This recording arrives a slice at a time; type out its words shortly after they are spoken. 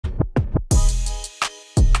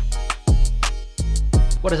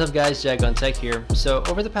What is up guys, Jag on Tech here. So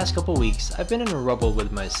over the past couple weeks, I've been in a rubble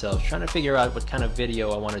with myself trying to figure out what kind of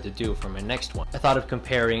video I wanted to do for my next one. I thought of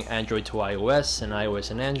comparing Android to iOS and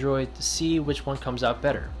iOS and Android to see which one comes out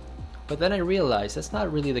better. But then I realized that's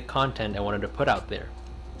not really the content I wanted to put out there.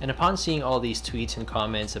 And upon seeing all these tweets and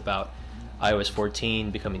comments about iOS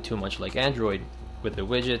 14 becoming too much like Android with the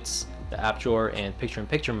widgets, the app drawer, and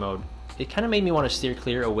picture-in-picture mode, it kind of made me want to steer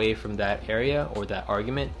clear away from that area or that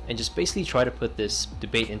argument and just basically try to put this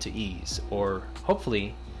debate into ease, or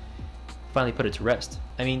hopefully finally put it to rest.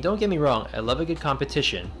 I mean, don't get me wrong, I love a good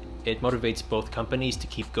competition. It motivates both companies to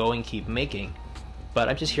keep going, keep making, but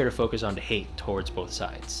I'm just here to focus on the hate towards both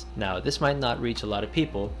sides. Now, this might not reach a lot of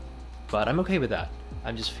people, but I'm okay with that.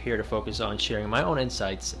 I'm just here to focus on sharing my own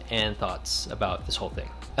insights and thoughts about this whole thing.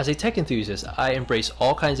 As a tech enthusiast, I embrace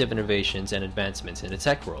all kinds of innovations and advancements in the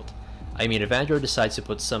tech world. I mean, if Android decides to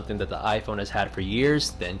put something that the iPhone has had for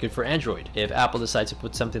years, then good for Android. If Apple decides to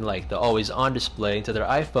put something like the always-on display into their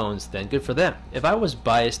iPhones, then good for them. If I was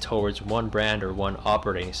biased towards one brand or one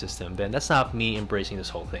operating system, then that's not me embracing this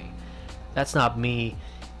whole thing. That's not me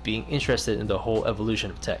being interested in the whole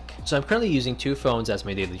evolution of tech. So I'm currently using two phones as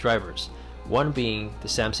my daily drivers. One being the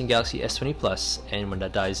Samsung Galaxy S20 Plus, and when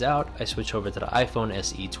that dies out, I switch over to the iPhone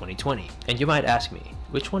SE 2020. And you might ask me,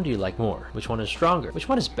 which one do you like more? Which one is stronger? Which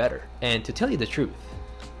one is better? And to tell you the truth,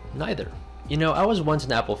 neither. You know, I was once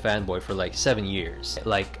an Apple fanboy for like 7 years.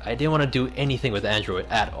 Like, I didn't want to do anything with Android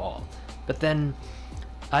at all. But then,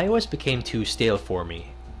 iOS became too stale for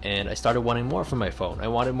me, and I started wanting more from my phone. I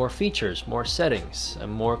wanted more features, more settings, a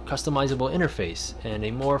more customizable interface, and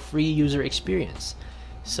a more free user experience.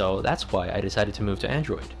 So that's why I decided to move to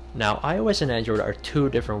Android. Now, iOS and Android are two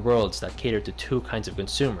different worlds that cater to two kinds of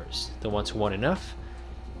consumers, the ones who want enough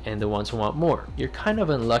and the ones who want more. You're kind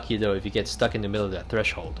of unlucky though if you get stuck in the middle of that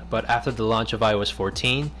threshold, but after the launch of iOS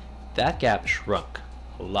 14, that gap shrunk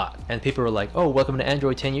a lot. And people were like, oh, welcome to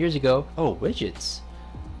Android 10 years ago. Oh, widgets.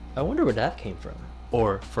 I wonder where that came from.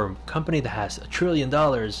 Or for a company that has $1 trillion,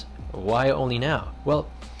 why only now?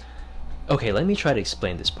 Well, okay, let me try to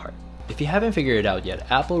explain this part. If you haven't figured it out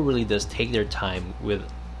yet, Apple really does take their time with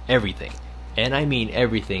everything. And I mean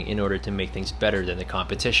everything in order to make things better than the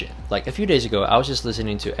competition. Like a few days ago, I was just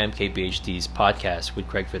listening to MKBHD's podcast with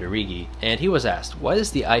Craig Federighi, and he was asked, why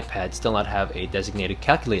does the iPad still not have a designated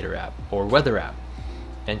calculator app or weather app?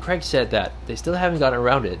 And Craig said that they still haven't gotten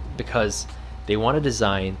around it because they want to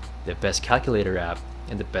design the best calculator app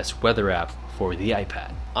and the best weather app for the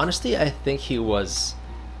iPad. Honestly, I think he was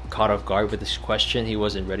caught off guard with this question. He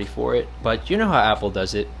wasn't ready for it, but you know how Apple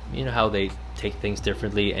does it. You know how they take things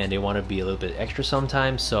differently and they want to be a little bit extra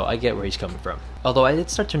sometimes, so I get where he's coming from. Although I did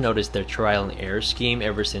start to notice their trial and error scheme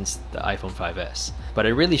ever since the iPhone 5S, but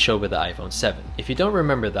it really showed with the iPhone 7. If you don't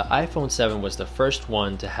remember, the iPhone 7 was the first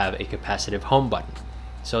one to have a capacitive home button.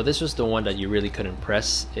 So this was the one that you really couldn't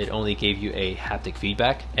press. It only gave you a haptic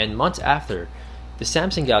feedback. And months after, the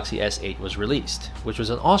Samsung Galaxy S8 was released, which was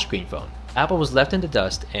an all-screen phone. Apple was left in the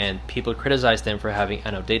dust and people criticized them for having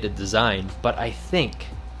an outdated design, but I think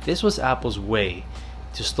this was Apple's way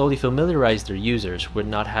to slowly familiarize their users with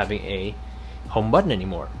not having a home button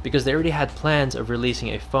anymore, because they already had plans of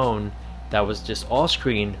releasing a phone that was just all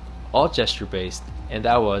screen, all gesture based, and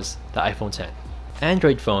that was the iPhone X.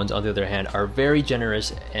 Android phones, on the other hand, are very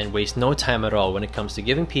generous and waste no time at all when it comes to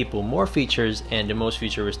giving people more features and the most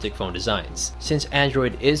futuristic phone designs. Since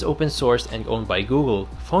Android is open sourced and owned by Google,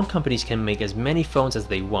 phone companies can make as many phones as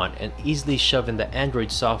they want and easily shove in the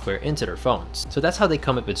Android software into their phones. So that's how they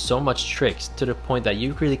come up with so much tricks, to the point that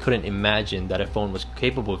you really couldn't imagine that a phone was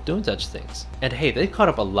capable of doing such things. And hey, they've caught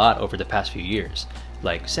up a lot over the past few years.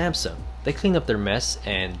 Like Samsung, they cleaned up their mess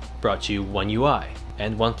and brought you One UI.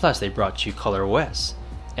 And OnePlus, they brought you ColorOS.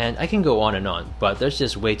 And I can go on, but there's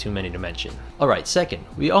just way too many to mention. Alright, second,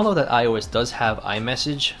 we all know that iOS does have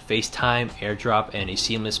iMessage, FaceTime, AirDrop, and a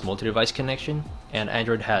seamless multi-device connection. And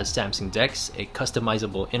Android has Samsung DeX, a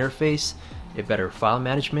customizable interface, a better file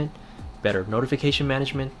management, better notification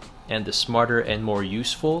management, and the smarter and more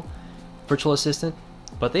useful virtual assistant.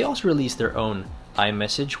 But they also released their own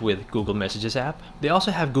iMessage with Google Messages app. They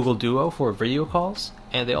also have Google Duo for video calls,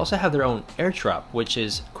 and they also have their own AirDrop, which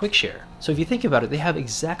is quick share. So if you think about it, they have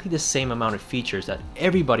exactly the same amount of features that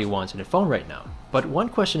everybody wants in a phone right now. But one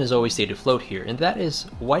question has always stayed afloat here, and that is,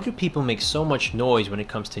 why do people make so much noise when it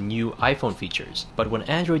comes to new iPhone features? But when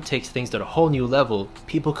Android takes things to a whole new level,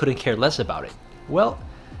 people couldn't care less about it. Well,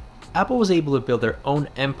 Apple was able to build their own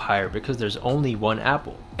empire because there's only one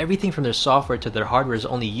Apple. Everything from their software to their hardware is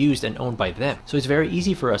only used and owned by them, so it's very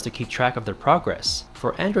easy for us to keep track of their progress.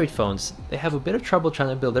 For Android phones, they have a bit of trouble trying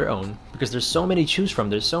to build their own because there's so many to choose from,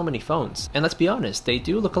 there's so many phones. And let's be honest, they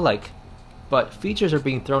do look alike. but features are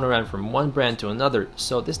being thrown around from one brand to another,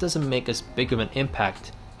 so this doesn't make as big of an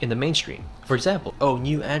impact in the mainstream. For example, oh,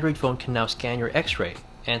 new Android phone can now scan your X-ray,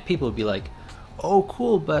 and people will be like, oh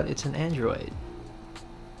cool, but it's an Android.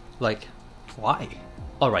 Like, why?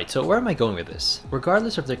 Alright, so where am I going with this?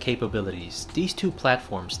 Regardless of their capabilities, these two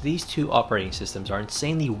platforms, these two operating systems are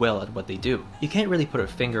insanely well at what they do. You can't really put a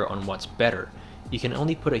finger on what's better. You can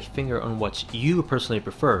only put a finger on what you personally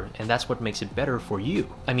prefer, and that's what makes it better for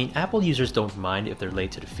you. I mean, Apple users don't mind if they're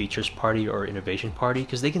late to the features party or innovation party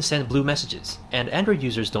because they can send blue messages. And Android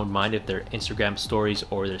users don't mind if their Instagram stories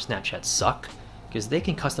or their Snapchat suck, because they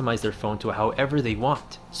can customize their phone to however they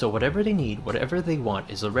want. So whatever they need, whatever they want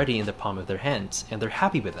is already in the palm of their hands, and they're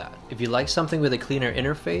happy with that. If you like something with a cleaner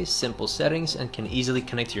interface, simple settings, and can easily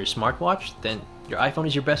connect to your smartwatch, then your iPhone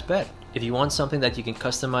is your best bet. If you want something that you can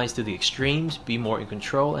customize to the extremes, be more in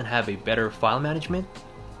control, and have a better file management,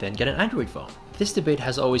 then get an Android phone. This debate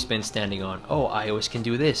has always been standing on, oh, iOS can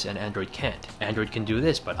do this and Android can't. Android can do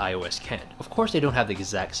this, but iOS can't. Of course they don't have the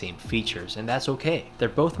exact same features, and that's okay. They're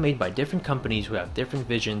both made by different companies who have different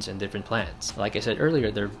visions and different plans. Like I said earlier,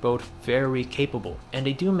 they're both very capable, and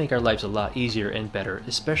they do make our lives a lot easier and better,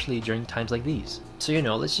 especially during times like these. So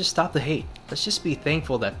let's just stop the hate. Let's just be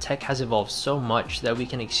thankful that tech has evolved so much that we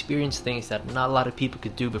can experience things that not a lot of people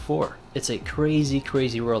could do before. It's a crazy,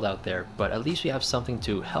 crazy world out there, but at least we have something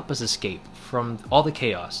to help us escape from all the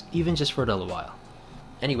chaos, even just for a little while.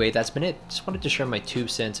 Anyway, that's been it. Just wanted to share my 2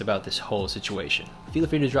 cents about this whole situation. Feel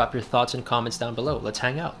free to drop your thoughts and comments down below. Let's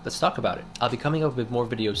hang out. Let's talk about it. I'll be coming up with more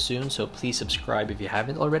videos soon, so please subscribe if you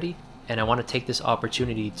haven't already. And I want to take this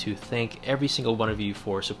opportunity to thank every single one of you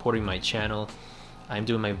for supporting my channel. I'm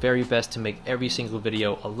doing my very best to make every single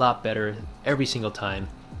video a lot better every single time.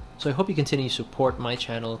 So I hope you continue to support my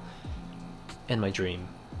channel and my dream.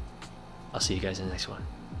 I'll see you guys in the next one.